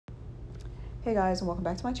Hey guys, and welcome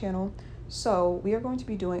back to my channel. So we are going to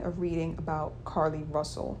be doing a reading about Carlee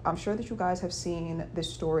Russell. I'm sure that you guys have seen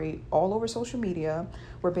this story all over social media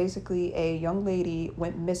where basically a young lady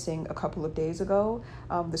went missing a couple of days ago.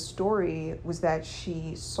 The story was that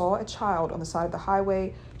she saw a child on the side of the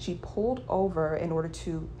highway. She pulled over in order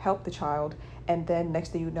to help the child, and then next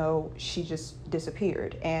thing you know, she just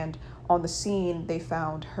disappeared. And on the scene, they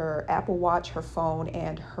found her Apple Watch, her phone,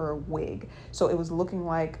 and her wig. So it was looking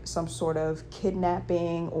like some sort of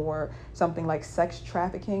kidnapping or something like sex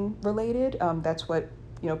trafficking related. That's what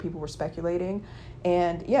people were speculating.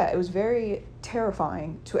 And yeah, it was very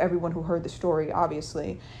terrifying to everyone who heard the story,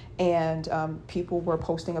 obviously. And people were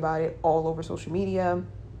posting about it all over social media.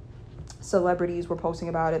 Celebrities were posting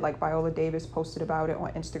about it, like Viola Davis posted about it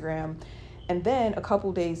on Instagram. And then a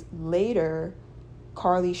couple days later,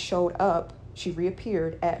 Carlee showed up, she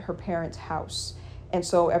reappeared at her parents' house. And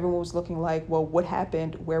so everyone was looking like, well, what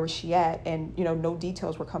happened? Where was she at? And, no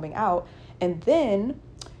details were coming out. And then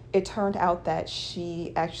it turned out that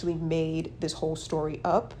she actually made this whole story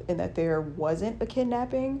up and that there wasn't a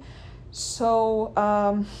kidnapping. So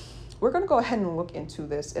we're going to go ahead and look into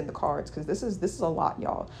this in the cards because this is a lot,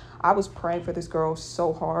 y'all. I was praying for this girl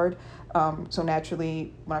so hard. So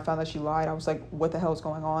naturally, when I found out she lied, I was like, what the hell is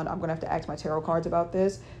going on? I'm going to have to ask my tarot cards about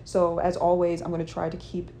this. So as always, I'm going to try to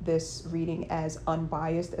keep this reading as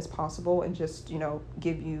unbiased as possible and just,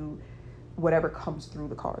 give you whatever comes through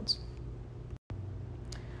the cards.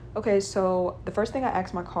 Okay, so the first thing I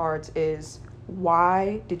asked my cards is,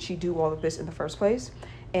 why did she do all of this in the first place?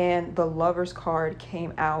 And the Lover's card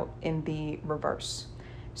came out in the reverse.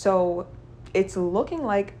 So it's looking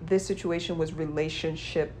like this situation was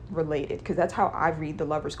relationship related, because that's how I read the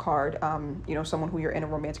Lover's card. Someone who you're in a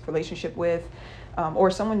romantic relationship with, or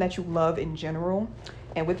someone that you love in general.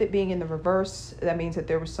 And with it being in the reverse, that means that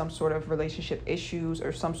there was some sort of relationship issues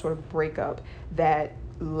or some sort of breakup that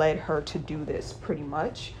led her to do this, pretty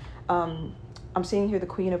much. I'm seeing here the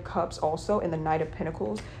Queen of Cups also and the Knight of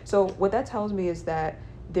Pentacles. So what that tells me is that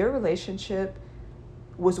their relationship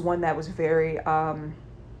was one that was very,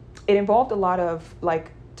 it involved a lot of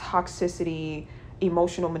like toxicity,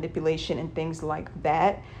 emotional manipulation, and things like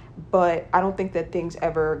that. But I don't think that things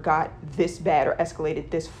ever got this bad or escalated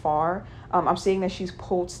this far. I'm seeing that she's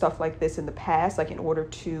pulled stuff like this in the past, like in order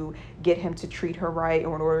to get him to treat her right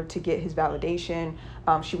or in order to get his validation.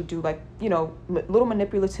 She would do like, little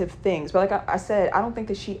manipulative things. But like I said, I don't think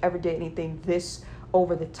that she ever did anything this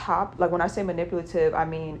over the top. Like when I say manipulative, I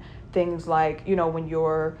mean things like, when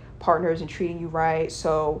your partner isn't treating you right,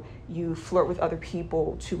 so you flirt with other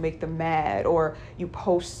people to make them mad, or you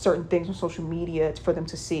post certain things on social media for them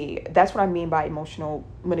to see. That's what I mean by emotional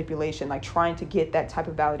manipulation, like trying to get that type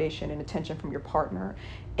of validation and attention from your partner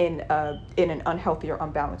in an unhealthy or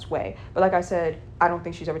unbalanced way. But like I said, I don't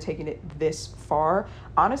think she's ever taken it this far.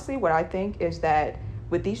 Honestly, what I think is that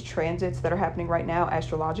with these transits that are happening right now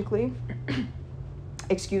astrologically,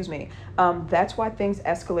 excuse me, that's why things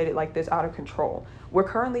escalated like this out of control. We're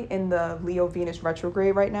currently in the Leo Venus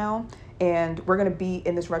retrograde right now, and we're going to be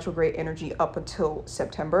in this retrograde energy up until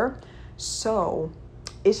September. So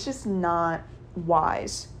it's just not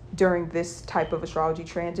wise during this type of astrology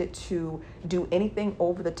transit to do anything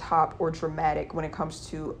over the top or dramatic when it comes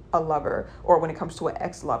to a lover or when it comes to an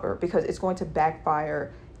ex-lover, because it's going to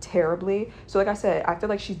backfire terribly. So like I said, I feel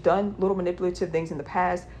like she's done little manipulative things in the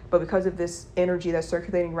past, but because of this energy that's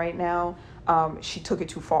circulating right now, she took it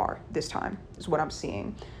too far this time, is what I'm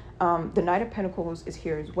seeing. The Knight of Pentacles is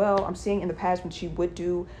here as well. I'm seeing in the past when she would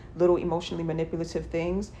do little emotionally manipulative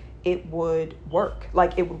things, it would work.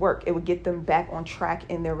 Like it would work. It would get them back on track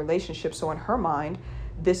in their relationship. So in her mind,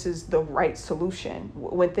 this is the right solution.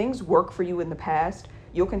 When things work for you in the past,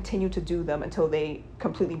 you'll continue to do them until they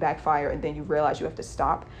completely backfire, and then you realize you have to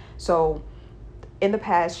stop. So in the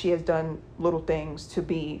past, she has done little things to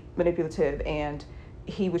be manipulative, and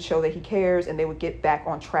he would show that he cares, and they would get back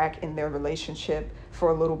on track in their relationship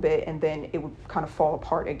for a little bit, and then it would kind of fall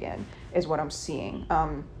apart again, is what I'm seeing.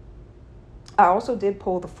 I also did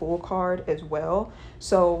pull the Fool card as well.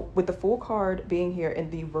 So with the Fool card being here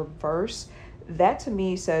in the reverse, that to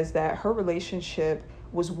me says that her relationship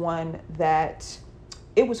was one that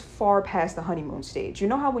it was far past the honeymoon stage. You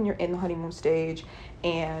know how when you're in the honeymoon stage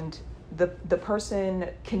and the person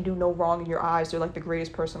can do no wrong in your eyes, they're like the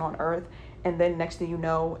greatest person on earth, and then next thing you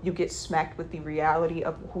know, you get smacked with the reality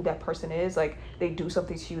of who that person is. Like they do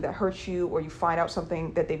something to you that hurts you, or you find out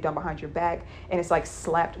something that they've done behind your back, and it's like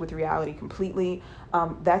slapped with reality completely.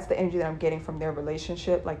 That's the energy that I'm getting from their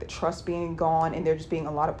relationship, like the trust being gone and there just being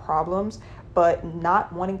a lot of problems, but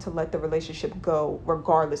not wanting to let the relationship go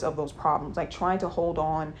regardless of those problems, like trying to hold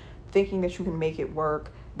on, thinking that you can make it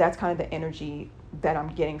work, that's kind of the energy that I'm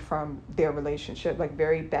getting from their relationship, like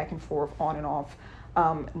very back and forth, on and off,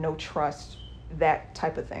 no trust, that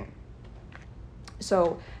type of thing.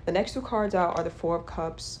 So the next two cards out are the Four of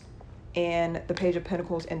Cups and the Page of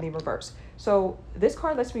Pentacles in the reverse. So this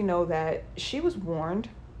card lets me know that she was warned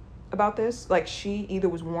about this. Like, she either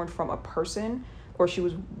was warned from a person, or she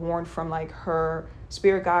was warned from like her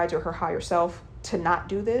spirit guides or her higher self to not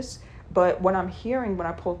do this. But what I'm hearing when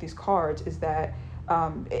I pulled these cards is that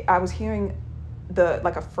I was hearing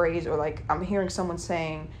like a phrase, or like I'm hearing someone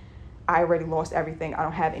saying, I already lost everything, I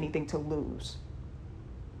don't have anything to lose.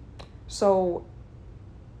 So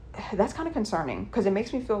that's kind of concerning, because it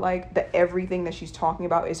makes me feel like the everything that she's talking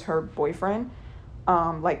about is her boyfriend.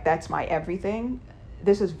 Like, that's my everything.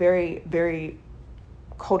 This is very, very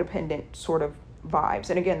codependent sort of vibes.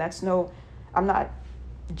 And again, I'm not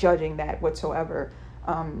judging that whatsoever.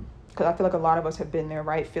 Because I feel like a lot of us have been there,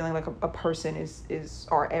 right? Feeling like a person is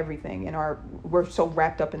our everything, and we're so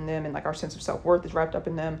wrapped up in them, and like our sense of self-worth is wrapped up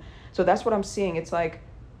in them. So that's what I'm seeing. It's like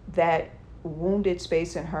that wounded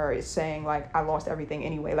space in her is saying, like, I lost everything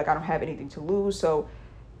anyway, like I don't have anything to lose. So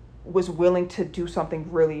was willing to do something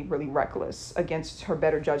really, really reckless against her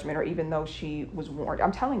better judgment, or even though she was warned.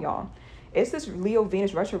 I'm telling y'all, it's this Leo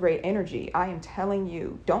Venus retrograde energy. I am telling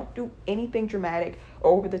you, don't do anything dramatic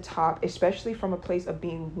or over the top, especially from a place of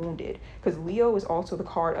being wounded, because Leo is also the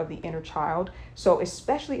card of the inner child. So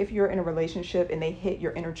especially if you're in a relationship and they hit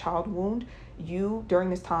your inner child wound, you, during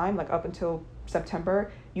this time, like up until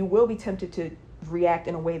September, you will be tempted to react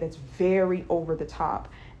in a way that's very over the top,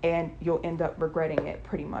 and you'll end up regretting it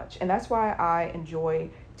pretty much. And that's why I enjoy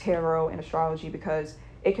tarot and astrology, because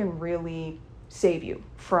it can really save you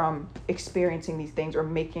from experiencing these things or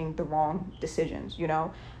making the wrong decisions, you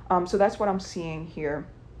know? So that's what I'm seeing here.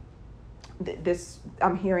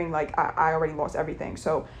 I'm hearing like, I already lost everything.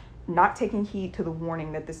 So not taking heed to the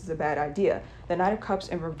warning that this is a bad idea. The Knight of Cups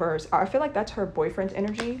in reverse, I feel like that's her boyfriend's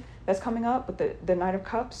energy that's coming up with the Knight of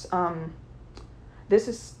Cups. This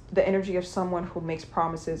is the energy of someone who makes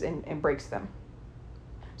promises and breaks them.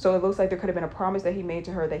 So it looks like there could have been a promise that he made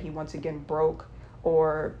to her that he once again broke,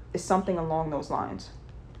 or something along those lines,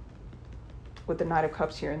 with the Knight of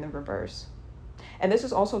Cups here in the reverse. And this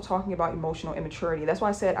is also talking about emotional immaturity. That's why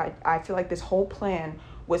I said I feel like this whole plan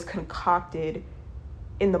was concocted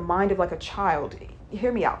in the mind of like a child.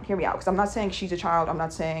 Hear me out, because I'm not saying she's a child. I'm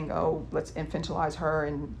not saying, oh, let's infantilize her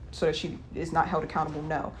and so that she is not held accountable.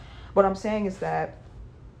 No. What I'm saying is that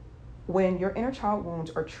when your inner child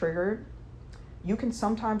wounds are triggered, you can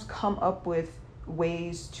sometimes come up with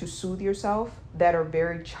ways to soothe yourself that are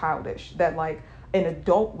very childish, that like an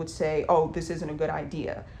adult would say, oh, this isn't a good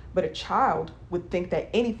idea. But a child would think that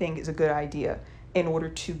anything is a good idea in order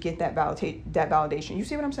to get that validation. You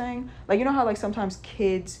see what I'm saying? Like, you know how like sometimes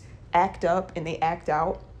kids act up and they act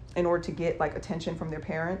out in order to get like attention from their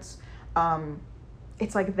parents?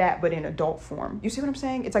 It's like that, but in adult form. You see what I'm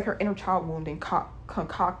saying? It's like her inner child wounding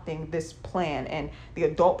concocting this plan, and the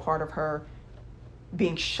adult part of her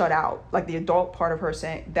being shut out. Like the adult part of her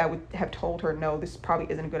saying that would have told her, no, this probably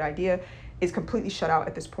isn't a good idea, is completely shut out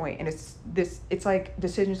at this point. And it's like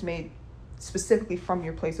decisions made specifically from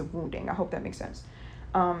your place of wounding. I hope that makes sense.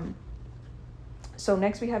 So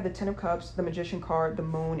next we have the Ten of Cups, the Magician card, the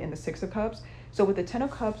Moon, and the Six of Cups. So with the Ten of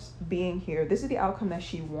Cups being here, this is the outcome that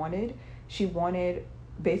she wanted. She wanted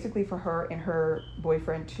basically for her and her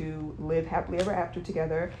boyfriend to live happily ever after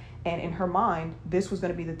together. And in her mind, this was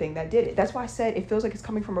going to be the thing that did it. That's why I said it feels like it's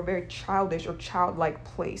coming from a very childish or childlike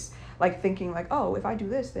place. Like thinking like, oh, if I do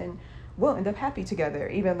this, then we'll end up happy together.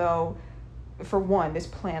 Even though, for one, this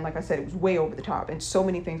plan, like I said, it was way over the top and so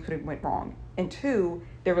many things could have went wrong. And two,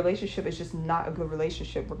 their relationship is just not a good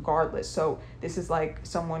relationship regardless. So this is like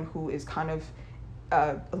someone who is kind of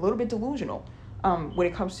a little bit delusional when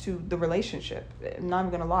it comes to the relationship. I'm not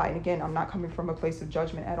even gonna lie. And again, I'm not coming from a place of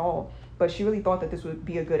judgment at all, but she really thought that this would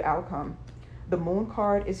be a good outcome. The Moon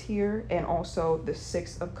card is here, and also the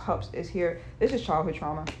Six of Cups is here. This is childhood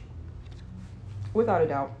trauma, without a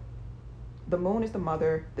doubt. The Moon is the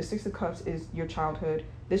mother. The Six of Cups is your childhood.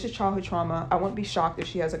 This is childhood trauma. I wouldn't be shocked if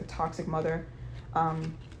she has like a toxic mother.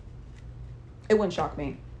 It wouldn't shock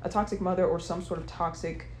me. A toxic mother, or some sort of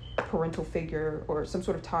toxic parental figure, or some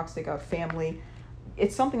sort of toxic family.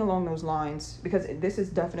 It's something along those lines, because this is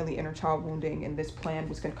definitely inner child wounding, and this plan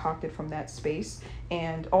was concocted from that space.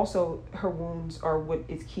 And also her wounds are what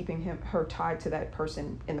is keeping her tied to that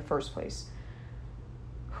person in the first place.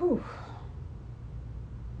 Whew.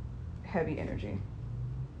 Heavy energy.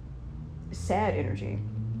 Sad energy.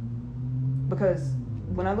 Because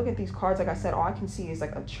when I look at these cards, like I said, all I can see is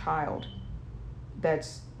like a child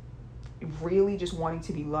that's really just wanting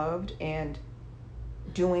to be loved, and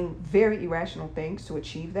doing very irrational things to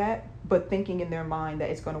achieve that, but thinking in their mind that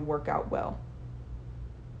it's going to work out well.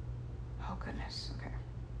 Oh, goodness. Okay.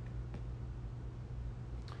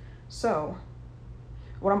 So,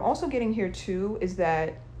 what I'm also getting here too is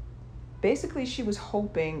that basically she was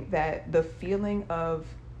hoping that the feeling of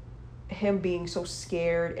him being so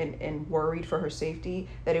scared and worried for her safety,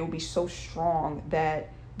 that it would be so strong that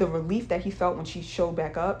the relief that he felt when she showed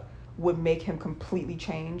back up would make him completely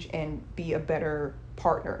change and be a better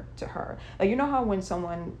partner to her. Like, you know how when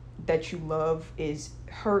someone that you love is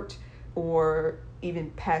hurt or even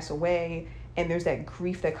pass away, and there's that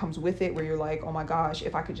grief that comes with it where you're like, oh my gosh,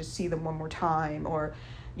 if I could just see them one more time, or,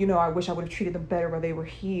 you know, I wish I would have treated them better while they were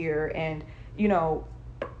here. And, you know,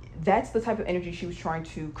 that's the type of energy she was trying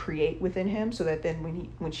to create within him, so that then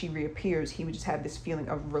when she reappears, he would just have this feeling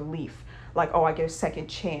of relief, like, oh, I get a second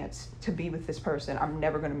chance to be with this person. I'm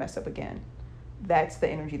never going to mess up again. That's the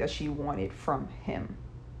energy that she wanted from him.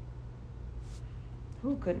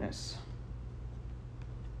 Oh, goodness.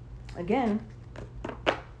 Again,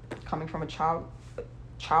 coming from a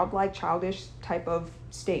childlike, childish type of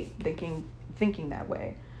state, thinking that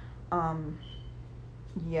way.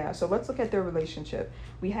 Yeah, so let's look at their relationship.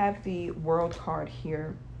 We have the World card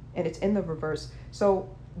here, and it's in the reverse.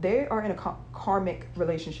 So they are in a karmic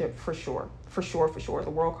relationship for sure. The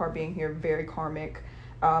World card being here, very karmic.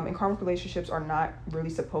 And karmic relationships are not really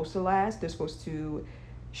supposed to last. They're supposed to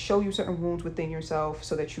show you certain wounds within yourself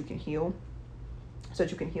so that you can heal,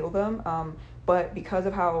 them. But because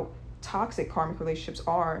of how toxic karmic relationships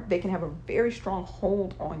are, they can have a very strong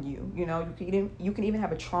hold on you. You know, you can even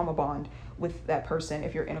have a trauma bond with that person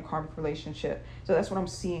if you're in a karmic relationship. So that's what I'm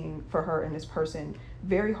seeing for her and this person.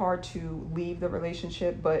 Very hard to leave the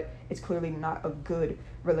relationship, but it's clearly not a good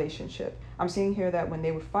relationship. I'm seeing here that when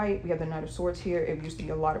they would fight, we have the Knight of Swords here. It used to be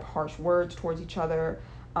a lot of harsh words towards each other.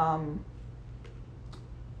 The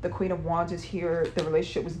Queen of Wands is here. The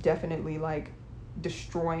relationship was definitely like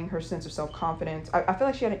destroying her sense of self-confidence. I feel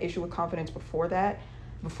like she had an issue with confidence before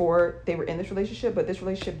they were in this relationship, but this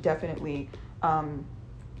relationship definitely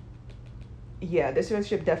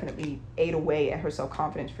ate away at her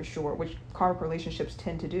self-confidence for sure, which karmic relationships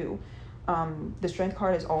tend to do. The Strength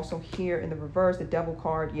card is also here in the reverse. The Devil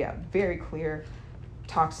card, yeah, very clear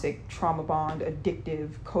toxic trauma bond, addictive,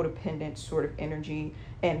 codependent sort of energy,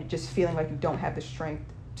 and just feeling like you don't have the strength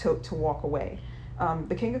to walk away.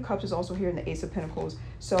 The King of Cups is also here in the Ace of Pentacles.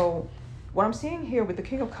 So what I'm seeing here with the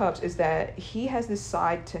King of Cups is that he has this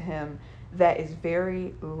side to him that is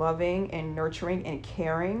very loving and nurturing and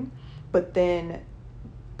caring, but then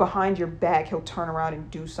behind your back, he'll turn around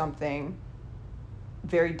and do something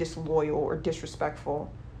very disloyal or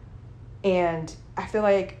disrespectful. And I feel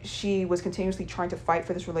like she was continuously trying to fight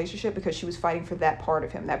for this relationship because she was fighting for that part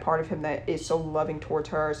of him that is so loving towards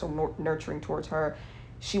her, so nurturing towards her.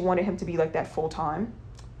 She wanted him to be like that full time.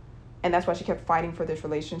 And that's why she kept fighting for this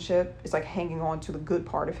relationship. It's like hanging on to the good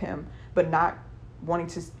part of him, but not wanting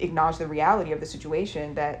to acknowledge the reality of the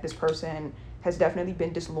situation, that this person has definitely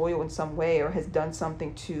been disloyal in some way or has done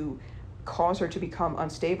something to cause her to become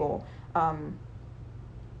unstable,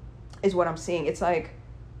 is what I'm seeing. It's like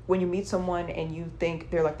when you meet someone and you think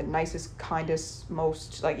they're like the nicest, kindest,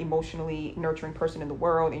 most like emotionally nurturing person in the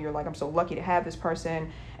world, and you're like, I'm so lucky to have this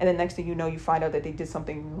person. And then next thing you know, you find out that they did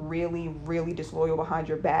something really, really disloyal behind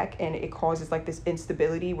your back, and it causes like this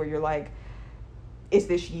instability where you're like, is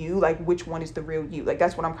this you? Like, which one is the real you? Like,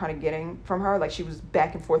 that's what I'm kind of getting from her. Like, she was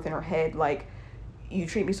back and forth in her head, like, you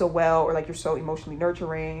treat me so well, or like you're so emotionally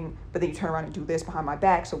nurturing, but then you turn around and do this behind my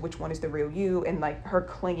back. So which one is the real you? And like her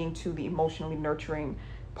clinging to the emotionally nurturing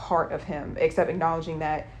part of him, except acknowledging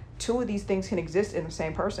that two of these things can exist in the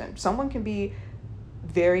same person. Someone can be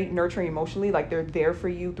very nurturing emotionally, like they're there for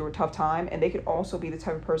you through a tough time, and they could also be the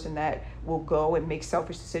type of person that will go and make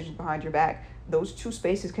selfish decisions behind your back. Those two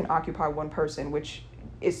spaces can occupy one person, which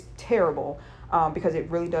is terrible, because it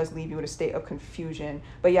really does leave you in a state of confusion.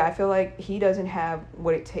 But yeah, I feel like he doesn't have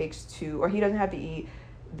what it takes to, or he doesn't have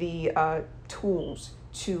the tools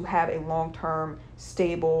to have a long-term,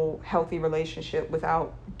 stable, healthy relationship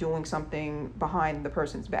without doing something behind the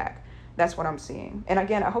person's back. That's what I'm seeing. And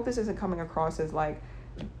again, I hope this isn't coming across as like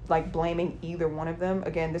blaming either one of them.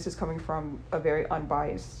 Again, this is coming from a very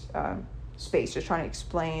unbiased space, just trying to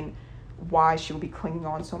explain why she would be clinging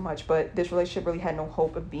on so much. But this relationship really had no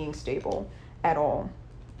hope of being stable at all.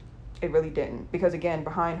 It really didn't, because again,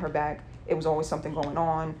 behind her back, it was always something going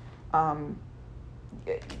on.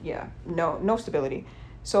 No stability.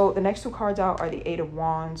 So the next two cards out are the Eight of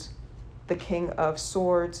Wands, the King of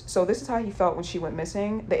Swords. So this is how he felt when she went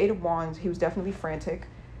missing. The Eight of Wands, he was definitely frantic,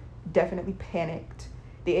 definitely panicked.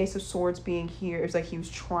 The Ace of Swords being here, it's like he was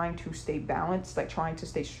trying to stay balanced, like trying to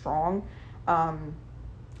stay strong,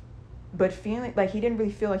 but feeling like he didn't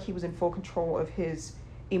really feel like he was in full control of his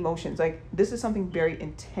emotions. Like this is something very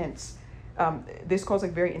intense. This caused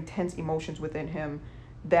like very intense emotions within him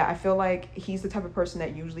that I feel like he's the type of person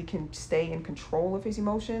that usually can stay in control of his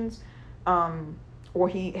emotions, or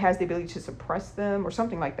he has the ability to suppress them or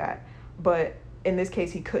something like that. But in this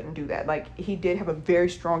case, he couldn't do that. Like he did have a very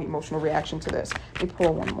strong emotional reaction to this. Let me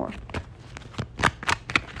pull one more.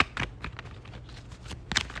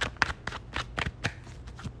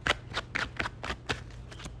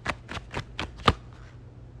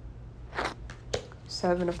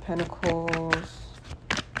 Seven of Pentacles.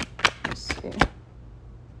 Let's see.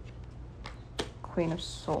 Queen of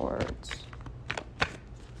Swords.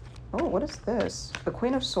 Oh, what is this? The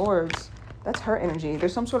Queen of Swords. That's her energy.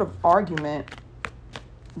 There's some sort of argument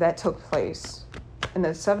that took place. And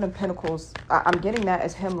the Seven of Pentacles, I'm getting that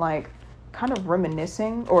as him like kind of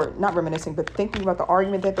reminiscing, or not reminiscing, but thinking about the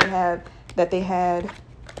argument that they had.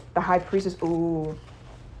 The High Priestess. Ooh.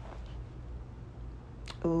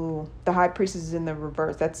 Ooh. The High Priestess is in the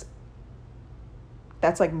reverse. That's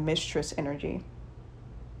like mistress energy.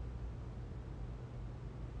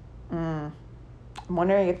 I'm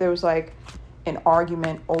wondering if there was like an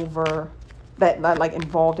argument over that like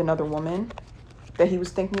involved another woman that he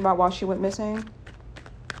was thinking about while she went missing.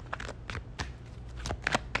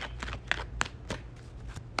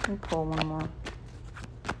 Let me pull one more.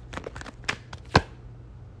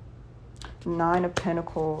 Nine of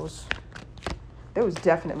Pentacles. There was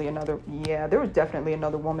definitely another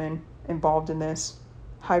woman involved in this.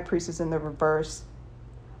 High Priestess in the reverse.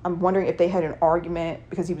 I'm wondering if they had an argument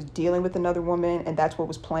because he was dealing with another woman and that's what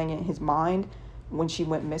was playing in his mind when she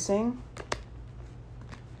went missing.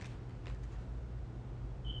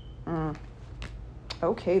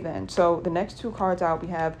 Okay then. So the next two cards out, we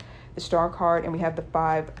have the Star card and we have the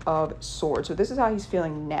Five of Swords. So this is how he's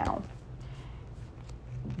feeling now.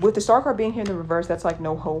 With the Star card being here in the reverse, that's like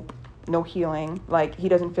no hope, no healing. Like he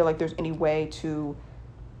doesn't feel like there's any way to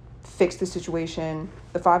fix the situation.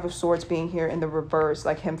 The Five of Swords being here in the reverse,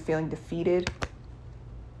 like him feeling defeated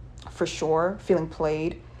for sure, feeling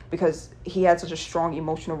played because he had such a strong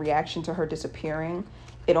emotional reaction to her disappearing.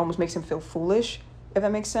 It almost makes him feel foolish, if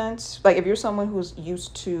that makes sense. Like if you're someone who's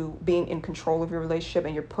used to being in control of your relationship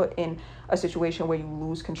and you're put in a situation where you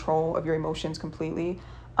lose control of your emotions completely,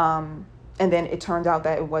 and then it turns out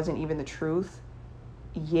that it wasn't even the truth.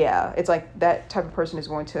 Yeah, it's like that type of person is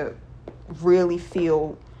going to really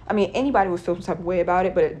feel, I mean, anybody would feel some type of way about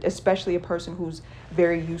it, but especially a person who's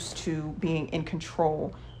very used to being in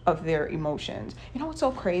control of their emotions. You know what's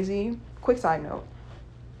so crazy? Quick side note.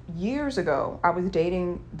 Years ago, I was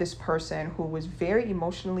dating this person who was very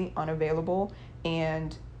emotionally unavailable,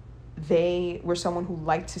 and they were someone who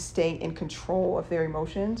liked to stay in control of their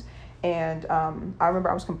emotions. And I remember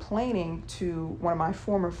I was complaining to one of my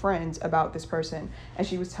former friends about this person, and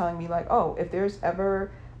she was telling me like, oh, if there's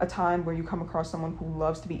ever a time where you come across someone who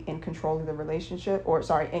loves to be in control of the relationship, or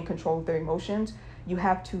sorry, in control of their emotions, you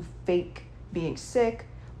have to fake being sick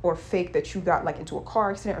or fake that you got like into a car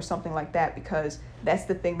accident or something like that, because that's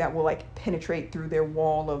the thing that will like penetrate through their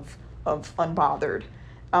wall of unbothered.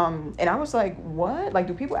 And I was like, what? Like,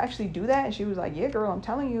 do people actually do that? And she was like, yeah, girl, I'm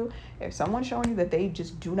telling you, if someone's showing you that they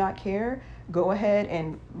just do not care, go ahead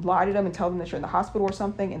and lie to them and tell them that you're in the hospital or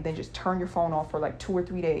something, and then just turn your phone off for like 2 or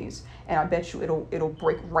 3 days. And I bet you it'll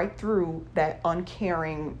break right through that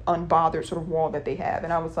uncaring, unbothered sort of wall that they have.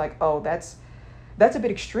 And I was like, oh, that's a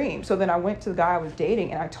bit extreme. So then I went to the guy I was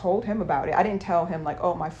dating and I told him about it. I didn't tell him like,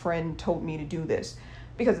 oh, my friend told me to do this,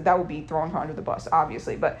 because that would be throwing her under the bus,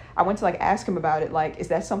 obviously. But I went to like ask him about it, like, is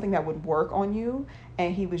that something that would work on you?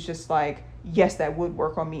 And he was just like, yes, that would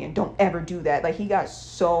work on me, and don't ever do that. Like, he got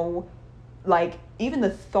so, like, even the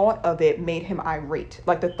thought of it made him irate.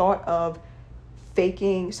 Like, the thought of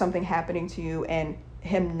faking something happening to you and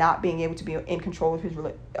him not being able to be in control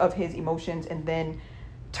of his emotions, and then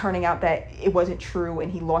turning out that it wasn't true and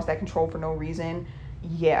he lost that control for no reason.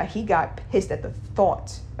 Yeah, he got pissed at the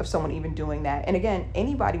thought of someone even doing that. And again,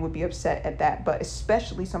 anybody would be upset at that, but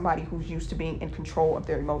especially somebody who's used to being in control of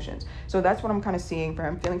their emotions. So that's what I'm kind of seeing for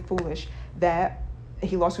him, feeling foolish that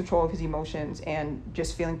he lost control of his emotions and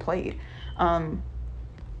just feeling played.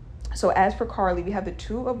 So as for Carlee, we have the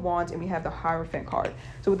Two of Wands and we have the Hierophant card.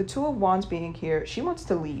 So with the Two of Wands being here, she wants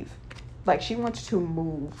to leave. Like, she wants to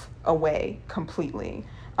move away completely.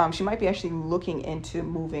 She might be actually looking into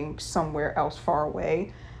moving somewhere else far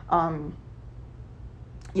away.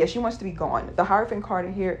 Yeah, she wants to be gone. The Hierophant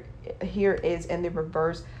card here here is in the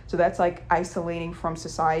reverse. So that's like isolating from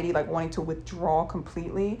society, like wanting to withdraw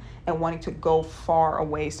completely and wanting to go far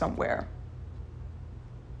away somewhere.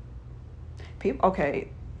 People, okay.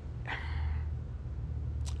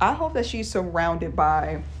 I hope that she's surrounded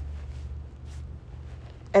by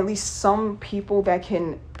at least some people that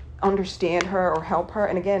can understand her or help her.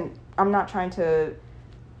 And again, I'm not trying to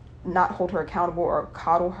not hold her accountable or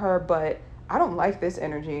coddle her, but I don't like this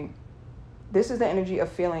energy. This is the energy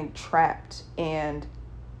of feeling trapped, and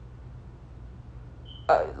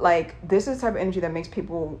like this is the type of energy that makes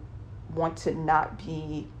people want to not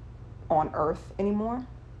be on Earth anymore.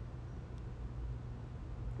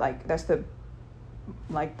 Like that's the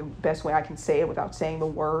best way I can say it without saying the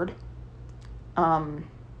word. I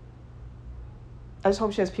just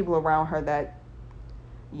hope she has people around her that,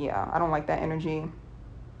 yeah, I don't like that energy.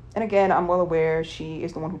 And again, I'm well aware she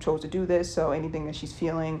is the one who chose to do this. So anything that she's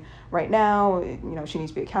feeling right now, you know, she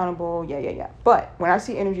needs to be accountable. Yeah. But when I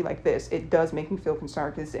see energy like this, it does make me feel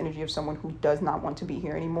concerned, because it's the energy of someone who does not want to be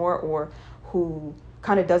here anymore, or who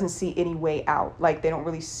kind of doesn't see any way out. Like they don't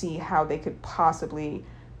really see how they could possibly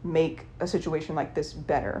make a situation like this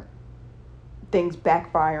better. Things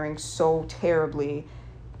backfiring so terribly,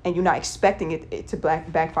 and you're not expecting it to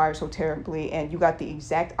backfire so terribly, and you got the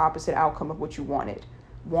exact opposite outcome of what you wanted.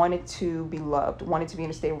 Wanted to be loved, wanted to be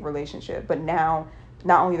in a stable relationship, but now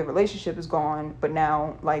not only the relationship is gone, but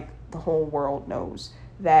now like the whole world knows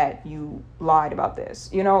that you lied about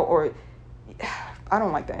this, you know. Or I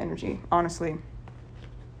don't like that energy, honestly.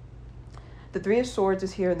 The Three of Swords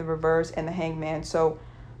is here in the reverse, and the Hangman. So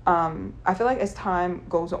I feel like as time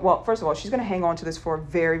goes on, well, first of all, she's going to hang on to this for a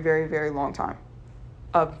very, very, very long time.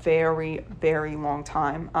 A very, very long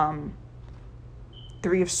time.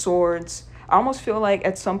 Three of Swords. I almost feel like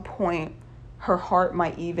at some point her heart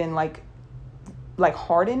might even like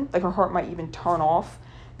harden, like her heart might even turn off,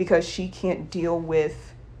 because she can't deal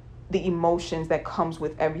with the emotions that comes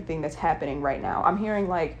with everything that's happening right now. I'm hearing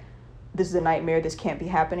like, this is a nightmare, this can't be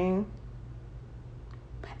happening.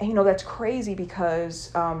 And you know, that's crazy,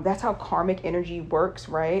 because that's how karmic energy works,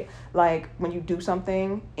 right? Like when you do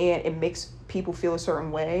something and it makes people feel a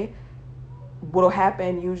certain way, what'll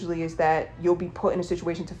happen usually is that you'll be put in a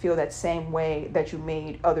situation to feel that same way that you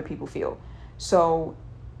made other people feel. So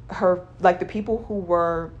her, like the people who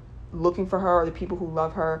were looking for her, or the people who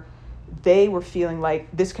love her, they were feeling like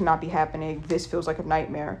this cannot be happening, this feels like a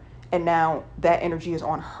nightmare. And now that energy is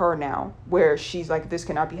on her now, where she's like, this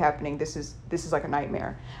cannot be happening, this is like a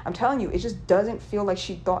nightmare. I'm telling you, it just doesn't feel like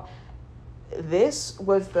she thought. This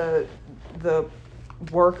was the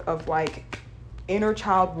work of like inner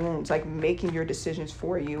child wounds, like making your decisions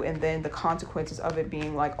for you, and then the consequences of it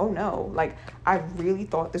being like, oh no, like I really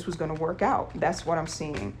thought this was going to work out. That's what I'm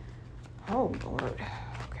seeing. Oh Lord.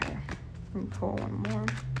 Okay, let me pull one more.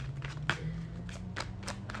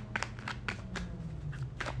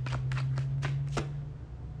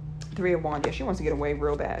 Three of Wands. Yeah, she wants to get away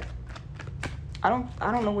real bad. I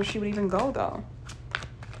don't know where she would even go though.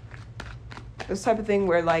 This type of thing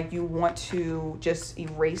where like you want to just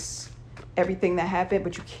erase everything that happened,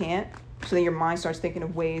 but you can't. So then your mind starts thinking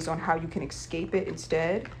of ways on how you can escape it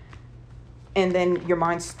instead. And then your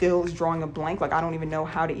mind still is drawing a blank. Like, I don't even know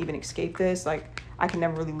how to even escape this. Like, I can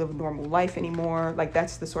never really live a normal life anymore. Like,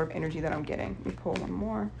 that's the sort of energy that I'm getting. Let me pull one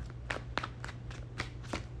more.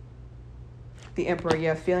 The Emperor.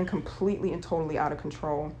 Yeah, feeling completely and totally out of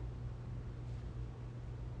control.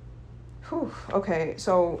 Whew. Okay,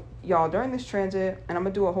 so y'all, during this transit, and I'm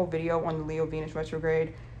gonna do a whole video on the Leo Venus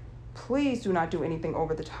retrograde, please do not do anything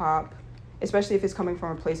over the top, especially if it's coming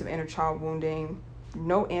from a place of inner child wounding.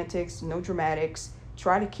 No antics, no dramatics.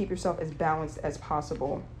 Try to keep yourself as balanced as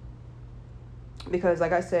possible, because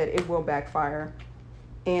like I said, it will backfire.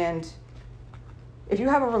 And if you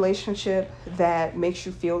have a relationship that makes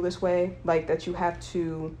you feel this way, like that you have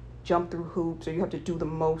to jump through hoops, or you have to do the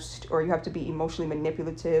most, or you have to be emotionally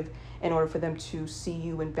manipulative in order for them to see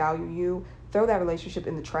you and value you, throw that relationship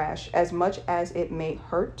in the trash. As much as it may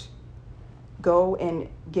hurt, go and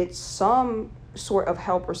get some sort of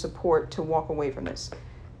help or support to walk away from this,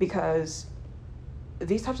 because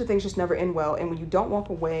these types of things just never end well. And when you don't walk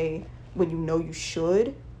away when you know you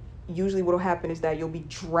should, usually what will happen is that you'll be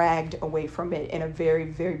dragged away from it in a very,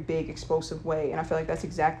 very big, explosive way. And I feel like that's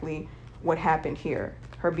exactly what happened here.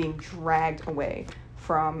 Her being dragged away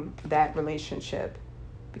from that relationship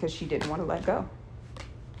because she didn't want to let go.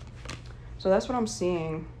 So that's what I'm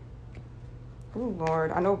seeing. Oh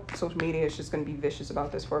Lord, I know social media is just going to be vicious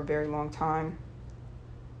about this for a very long time.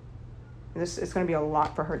 It's going to be a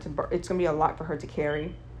lot for her to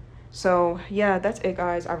carry. So yeah, that's it,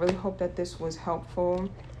 guys. I really hope that this was helpful.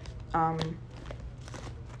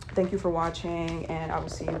 Thank you for watching, and I will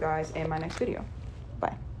see you guys in my next video.